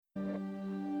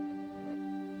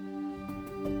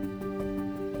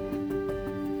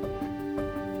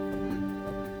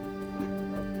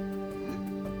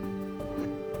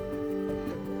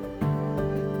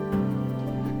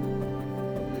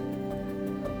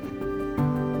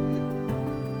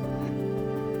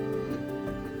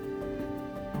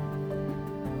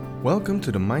Welcome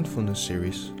to the mindfulness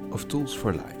series of Tools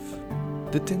for Life,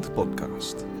 the Tint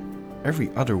podcast.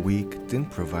 Every other week, Tint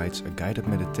provides a guided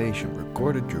meditation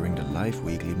recorded during the live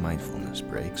weekly mindfulness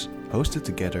breaks, hosted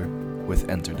together with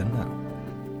Enter the Now.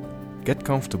 Get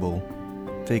comfortable,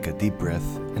 take a deep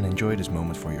breath, and enjoy this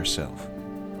moment for yourself.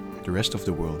 The rest of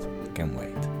the world can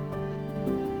wait.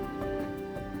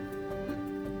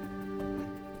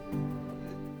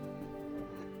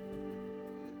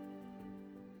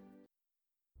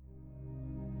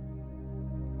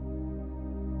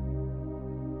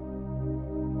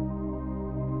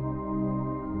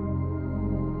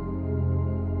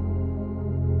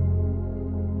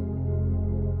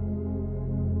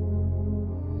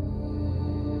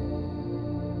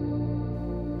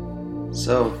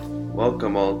 So,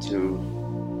 welcome all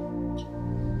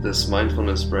to this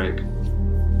mindfulness break.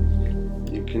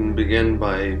 You can begin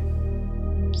by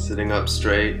sitting up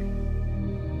straight,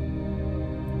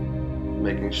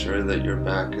 making sure that your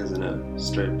back is in a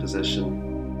straight position.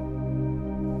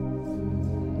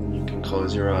 And you can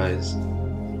close your eyes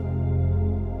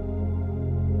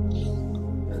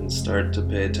and start to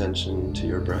pay attention to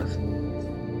your breath.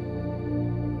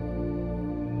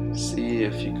 See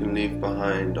if you can leave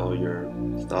behind all your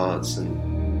thoughts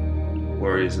and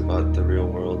worries about the real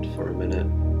world for a minute,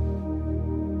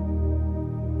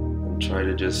 and try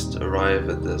to just arrive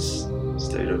at this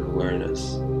state of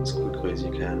awareness as quickly as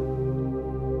you can.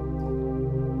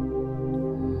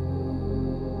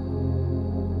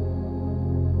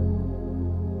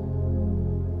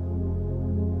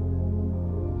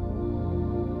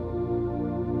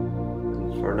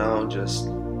 And for now, just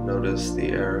notice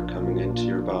the air coming into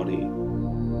your body and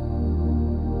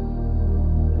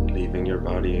leaving your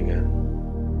body again.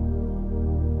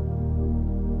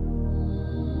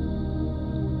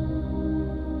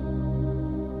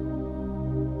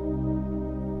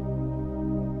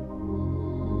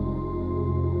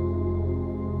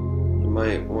 You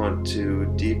might want to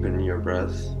deepen your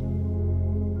breath.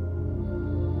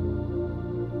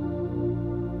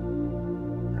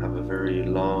 Have a very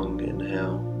long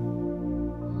inhale.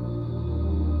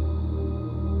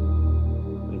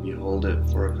 Hold it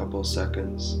for a couple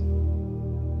seconds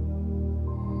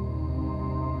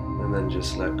and then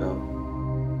just let go.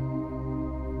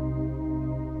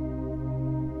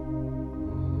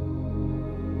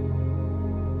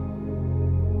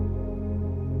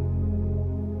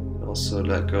 Also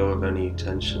let go of any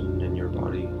tension in your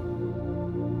body.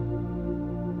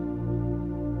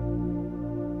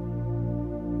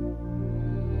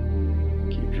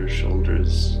 Keep your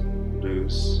shoulders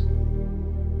loose.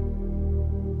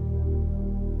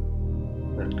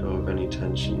 Let go of any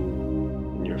tension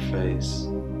in your face,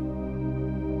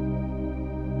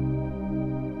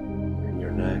 in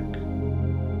your neck,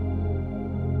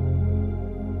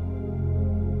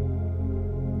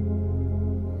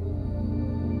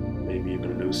 maybe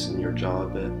even loosen your jaw a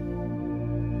bit.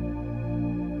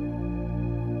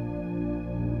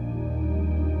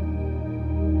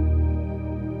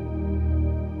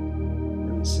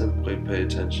 And simply pay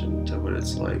attention to what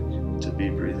it's like to be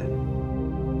breathing.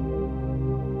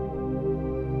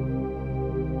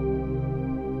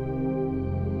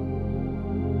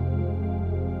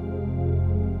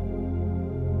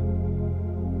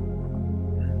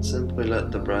 Simply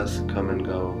let the breath come and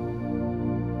go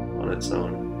on its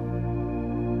own.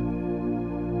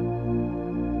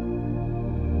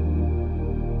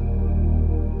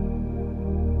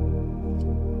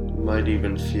 You might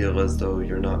even feel as though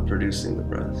you're not producing the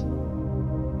breath,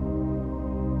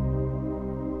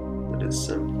 that it's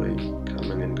simply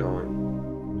coming and going.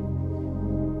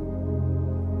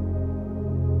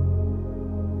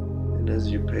 And as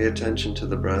you pay attention to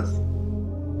the breath,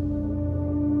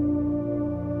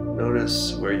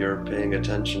 notice where you're paying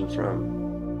attention from.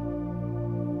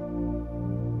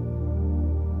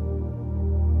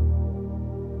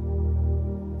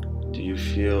 Do you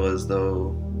feel as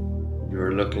though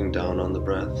you're looking down on the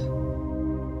breath,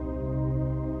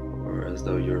 or as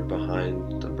though you're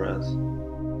behind the breath?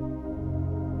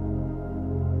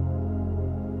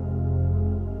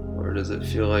 Or does it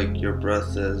feel like your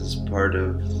breath is part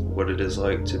of what it is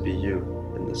like to be you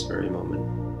in this very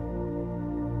moment?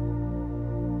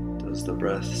 Does the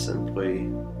breath simply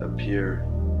appear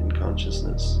in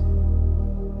consciousness?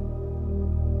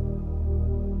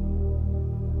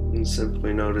 And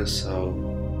simply notice how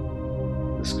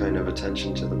this kind of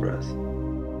attention to the breath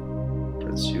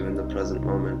puts you in the present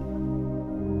moment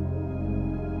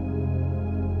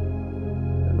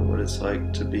and what it's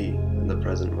like to be in the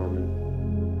present moment.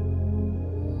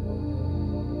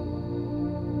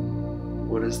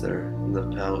 What is there in the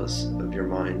palace of your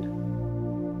mind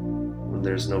when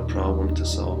there's no problem to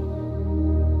solve?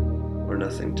 or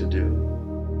nothing to do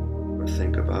or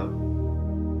think about.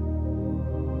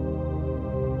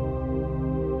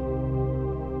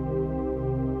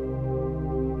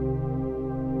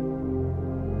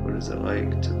 What is it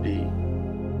like to be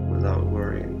without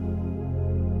worrying,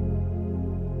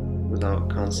 without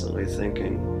constantly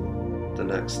thinking the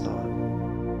next thought?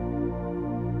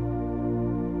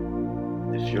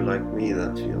 If you're like me,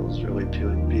 that feels really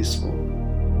peaceful.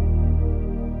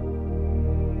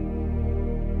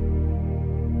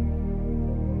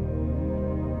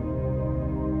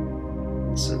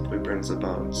 It simply brings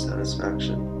about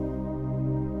satisfaction.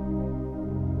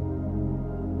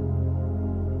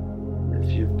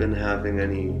 If you've been having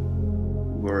any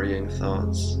worrying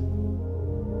thoughts,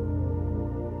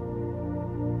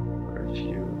 or if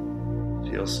you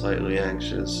feel slightly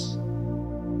anxious,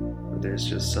 or there's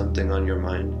just something on your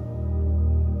mind,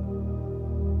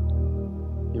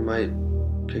 you might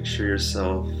picture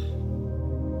yourself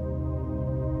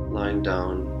lying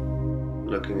down,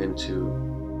 looking into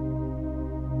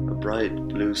a bright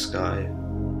blue sky.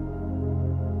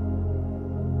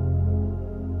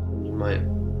 And you might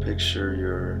picture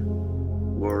your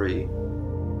worry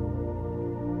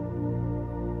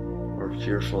or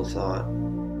fearful thought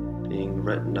being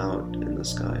written out in the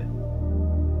sky.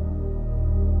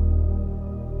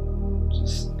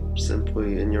 Just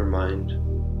simply in your mind,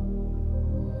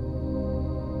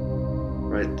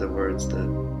 write the words that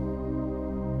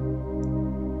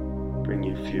bring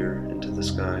you fear into the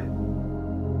sky.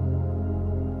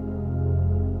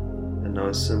 And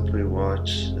now simply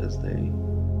watch as they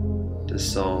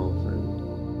dissolve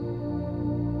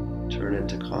and turn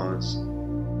into clouds.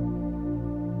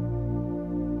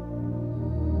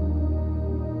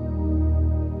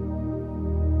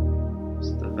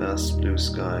 So the vast blue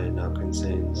sky now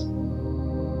contains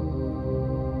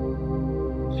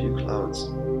a few clouds,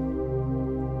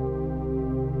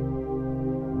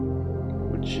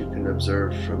 which you can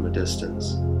observe from a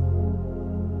distance.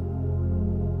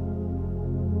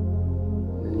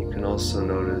 And you can also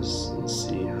notice and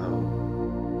see how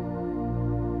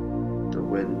the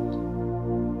wind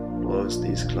blows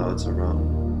these clouds around.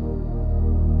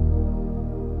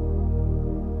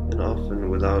 And often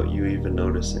without you even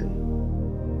noticing,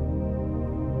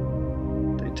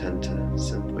 they tend to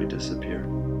simply disappear.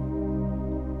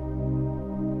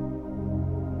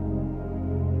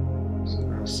 So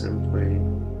now simply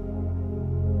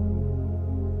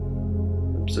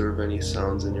observe any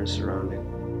sounds in your surrounding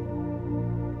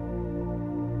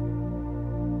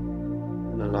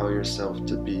and allow yourself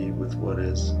to be with what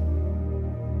is.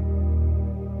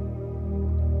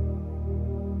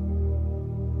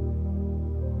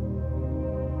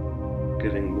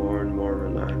 Getting more and more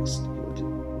relaxed with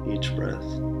each breath.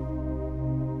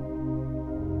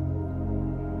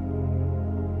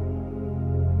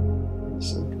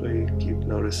 Simply keep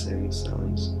noticing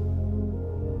sounds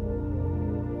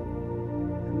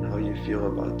and how you feel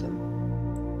about them.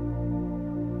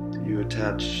 Do you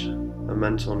attach a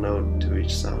mental note to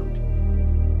each sound?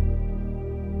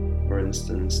 For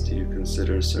instance, do you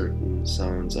consider certain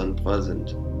sounds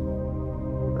unpleasant,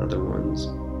 other ones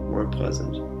more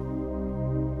pleasant?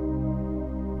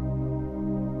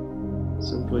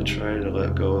 Simply try to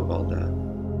let go of all that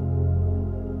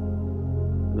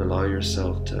and allow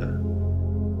yourself to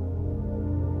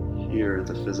hear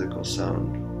the physical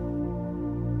sound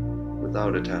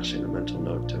without attaching a mental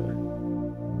note to it.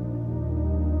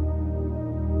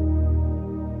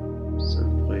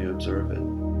 Simply observe it.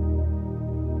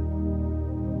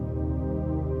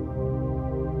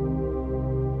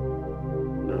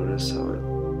 Notice how it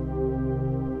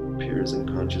appears in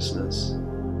consciousness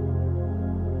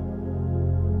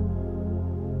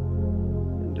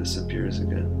and disappears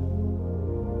again.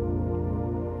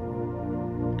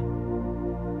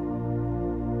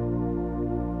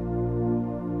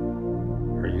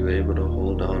 Are you able to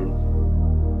hold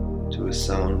on to a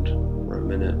sound for a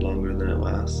minute longer than it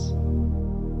lasts?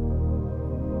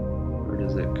 Or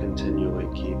does it continually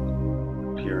keep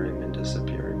appearing and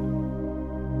disappearing?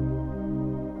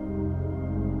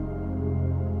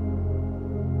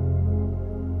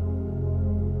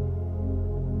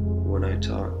 When I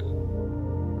talk,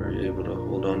 are you able to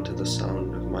hold on to the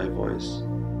sound of my voice?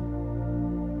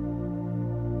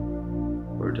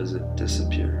 Or does it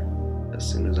disappear as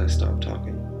soon as I stop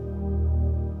talking?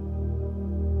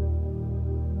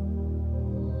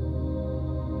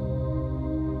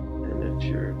 And if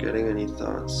you're getting any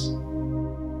thoughts,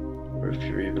 or if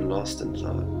you're even lost in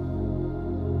thought,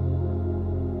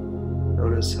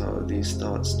 notice how these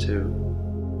thoughts too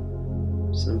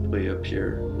simply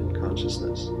appear in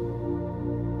consciousness.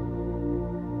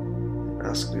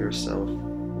 Ask yourself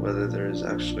whether there is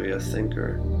actually a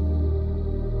thinker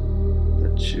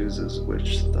chooses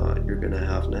which thought you're going to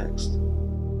have next,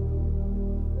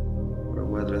 or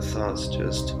whether thoughts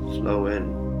just flow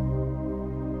in.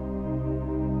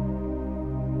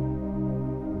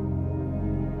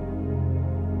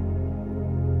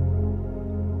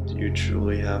 Do you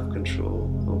truly have control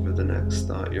over the next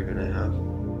thought you're going to have?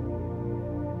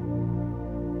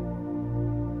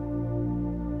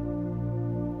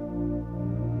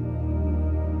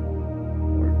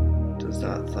 Does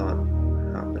that thought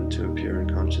happen to appear in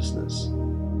consciousness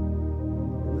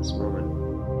in this moment?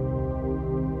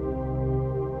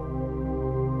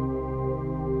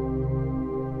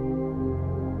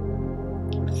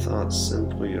 Or thoughts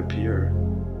simply appear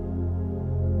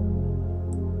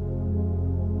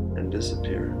and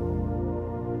disappear?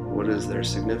 What is their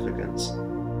significance?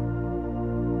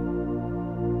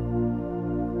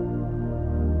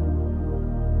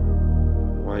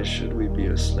 Why should we be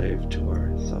a slave to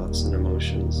our thoughts and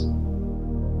emotions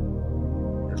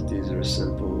if these are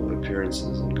simple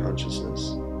appearances in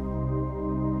consciousness?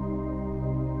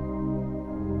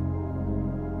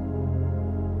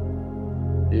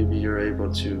 Maybe you're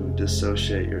able to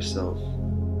dissociate yourself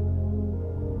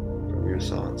from your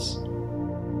thoughts.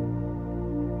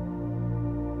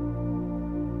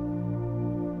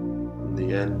 In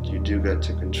the end, you do get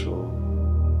to control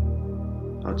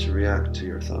how to react to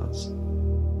your thoughts.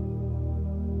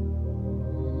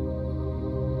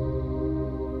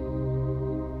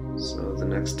 So the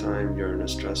next time you're in a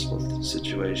stressful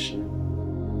situation,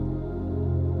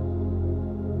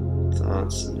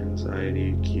 thoughts and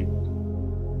anxiety keep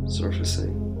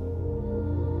surfacing,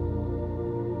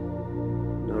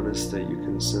 notice that you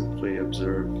can simply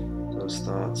observe those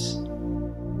thoughts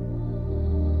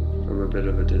from a bit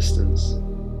of a distance,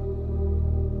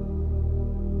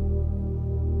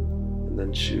 and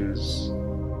then choose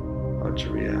how to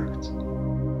react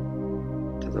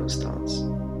to those thoughts.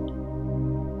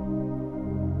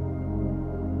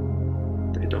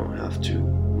 They don't have to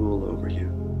rule over you.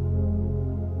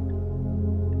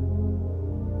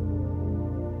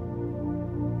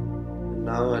 And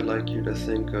now I'd like you to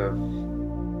think of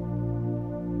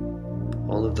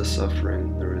all of the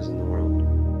suffering there is in the world.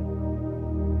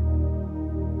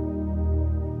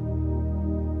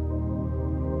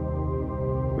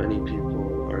 Many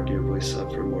people arguably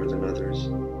suffer more than others.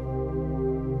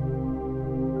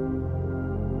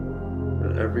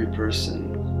 But every person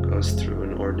goes through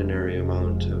an ordinary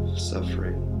amount of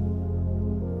suffering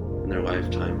in their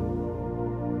lifetime.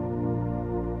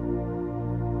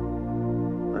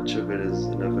 Much of it is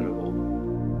inevitable.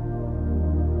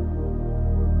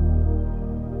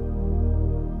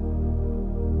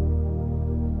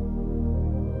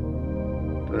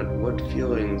 But what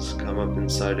feelings come up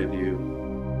inside of you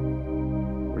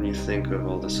when you think of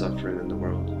all the suffering in the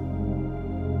world?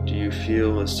 Do you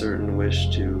feel a certain wish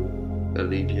to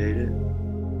alleviate it?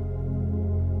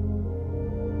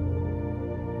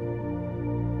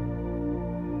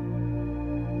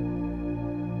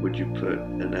 Would you put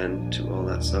an end to all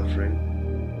that suffering?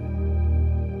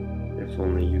 If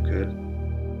only you could.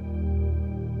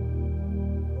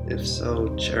 If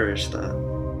so, cherish that.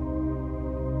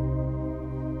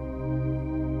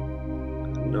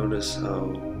 Notice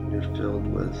how you're filled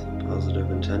with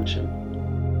positive intention.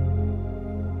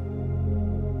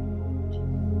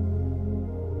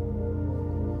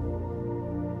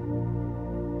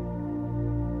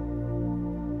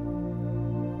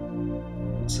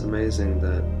 It's amazing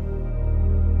that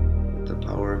with the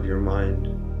power of your mind,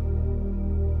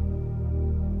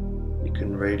 you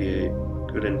can radiate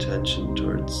good intention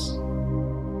towards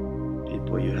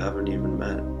people you haven't even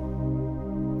met,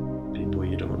 people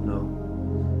you don't know.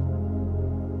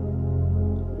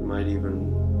 You might even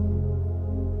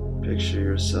picture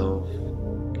yourself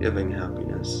giving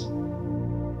happiness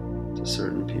to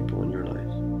certain people in your life.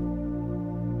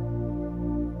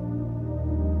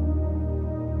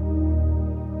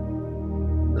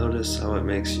 Notice how it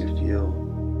makes you feel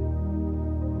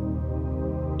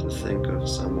to think of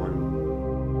someone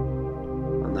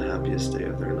on the happiest day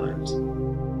of their lives.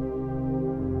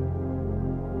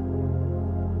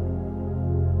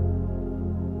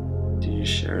 Do you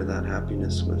share that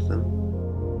happiness with them?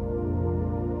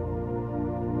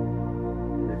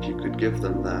 And if you could give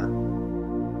them that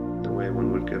the way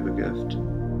one would give a gift,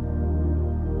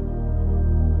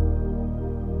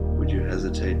 would you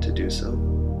hesitate to do so?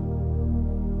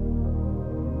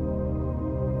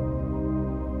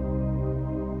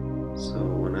 So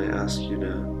when I ask you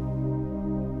to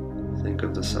think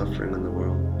of the suffering in the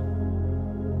world,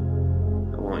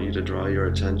 I want you to draw your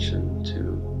attention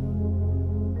to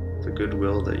the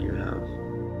goodwill that you have,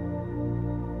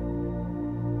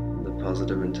 the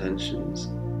positive intentions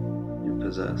you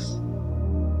possess.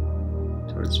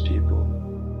 towards people.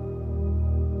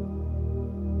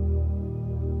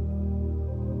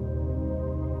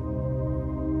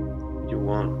 You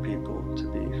want people to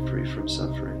be free from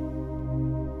suffering.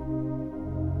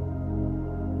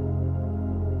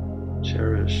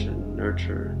 Cherish and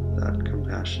nurture that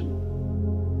compassion.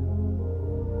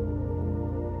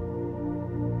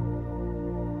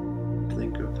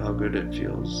 Think of how good it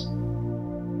feels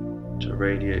to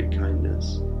radiate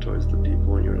kindness towards the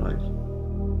people in your life.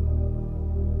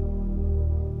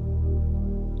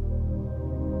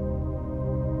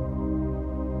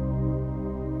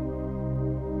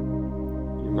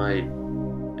 You might,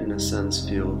 in a sense,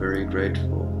 feel very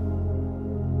grateful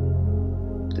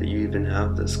that you even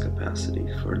have this capacity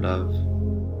for love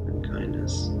and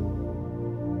kindness.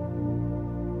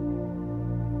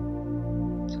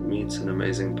 To me, it's an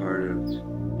amazing part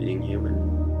of being human.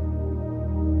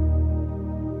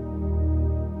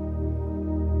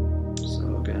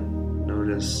 So again,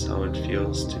 notice how it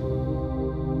feels to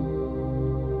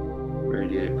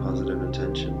radiate positive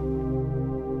intention.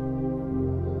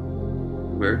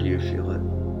 Where do you feel it?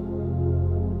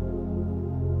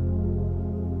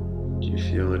 Do you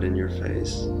feel it in your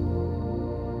face?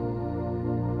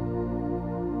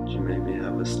 Do you maybe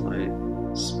have a slight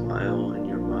smile in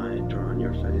your mind or on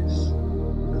your face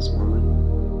in this moment?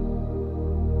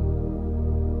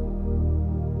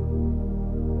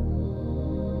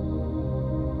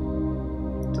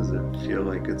 Does it feel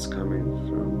like it's coming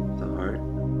from the heart?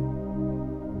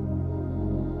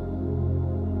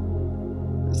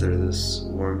 Is there this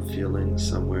warm feeling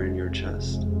somewhere in your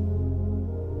chest?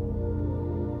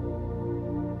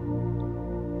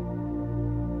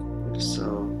 If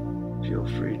so, feel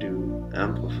free to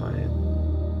amplify it,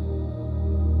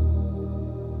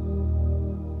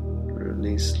 or at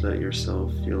least let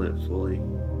yourself feel it fully.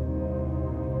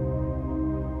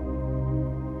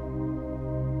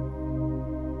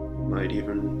 You might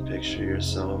even picture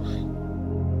yourself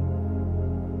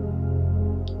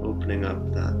opening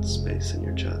up that space in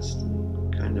your chest,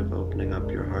 and kind of opening up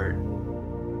your heart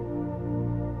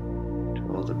to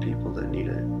all the people that need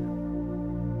it.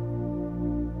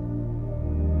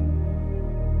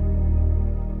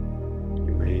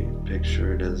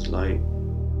 Picture it as light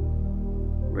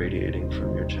radiating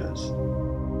from your chest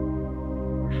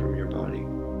or from your body,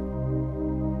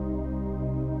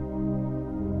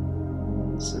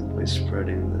 simply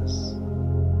spreading this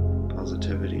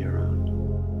positivity around.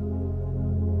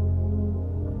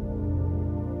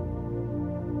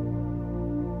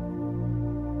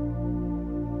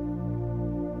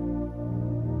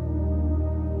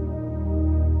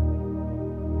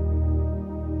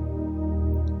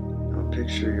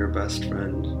 Picture your best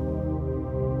friend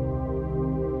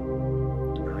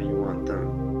and how you want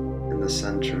them in the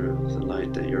center of the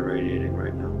light that you're radiating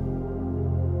right now.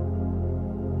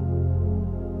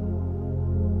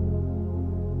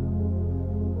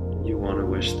 You want to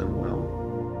wish them well.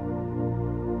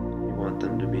 You want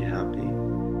them to be happy,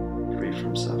 free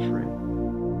from suffering.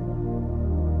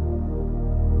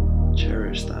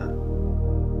 Cherish that.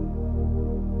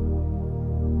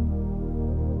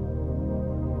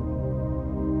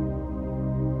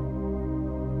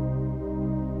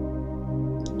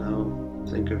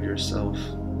 Think of yourself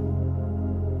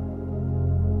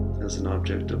as an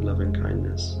object of loving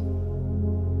kindness.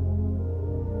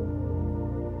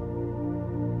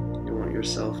 You want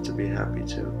yourself to be happy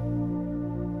too.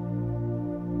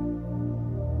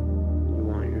 You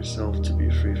want yourself to be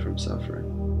free from suffering.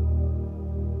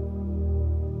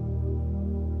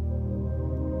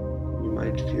 You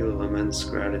might feel immense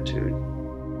gratitude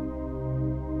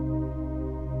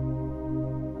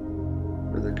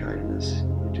for the kindness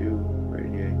you do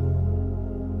radiate.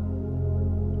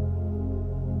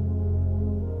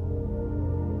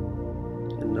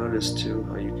 And notice too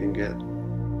how you can get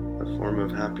a form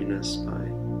of happiness by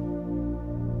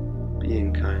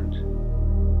being kind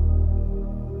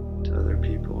to other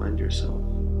people and yourself.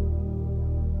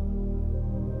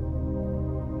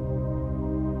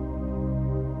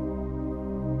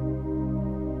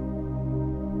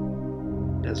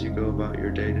 As you go about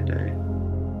your day to day,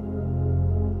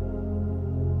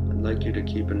 I'd like you to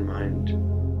keep in mind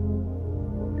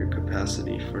your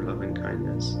capacity for loving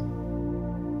kindness,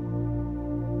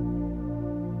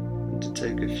 and to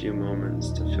take a few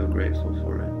moments to feel grateful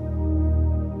for it,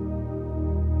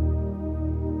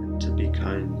 and to be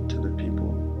kind to the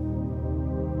people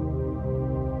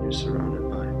you're surrounded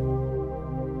by.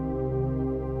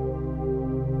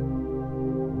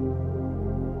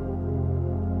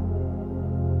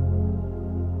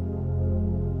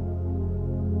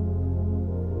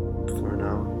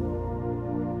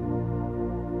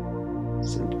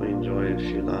 Simply enjoy a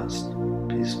few last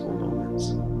peaceful moments.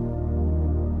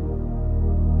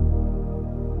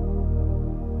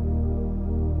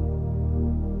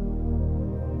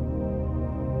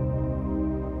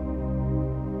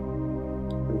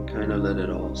 kind of let it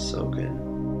all soak in.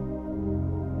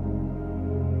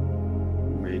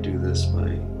 You may do this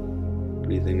by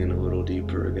breathing in a little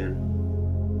deeper again.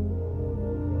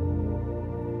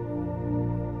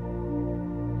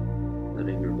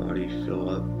 Letting your body fill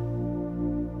up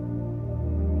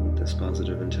with this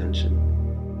positive intention.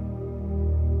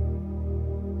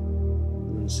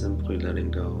 And simply letting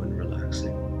go and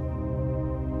relaxing.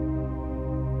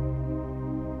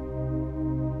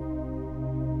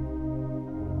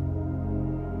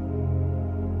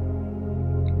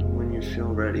 When you feel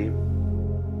ready,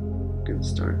 you can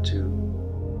start to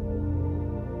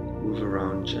move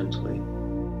around gently.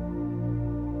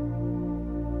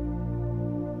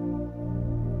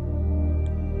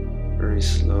 Very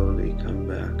slowly come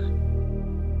back.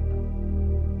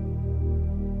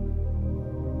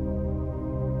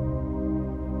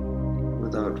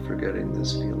 Without forgetting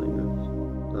this feeling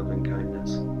of loving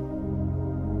kindness.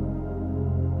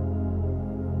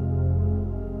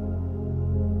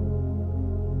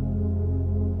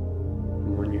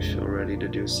 And when you feel ready to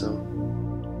do so,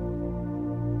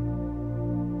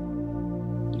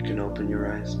 you can open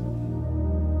your eyes.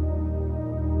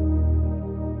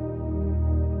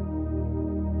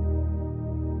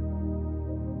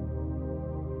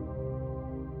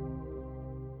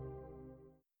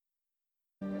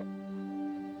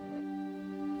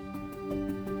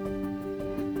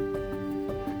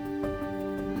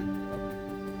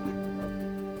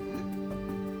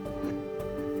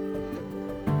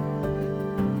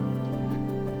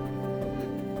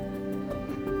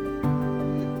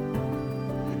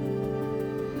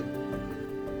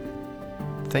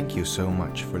 Thank you so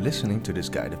much for listening to this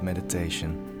guided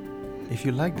meditation. If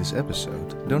you like this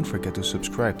episode, don't forget to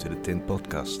subscribe to the Tint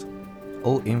Podcast.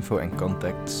 All info and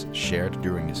contacts shared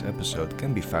during this episode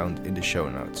can be found in the show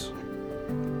notes.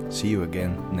 See you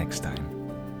again next time.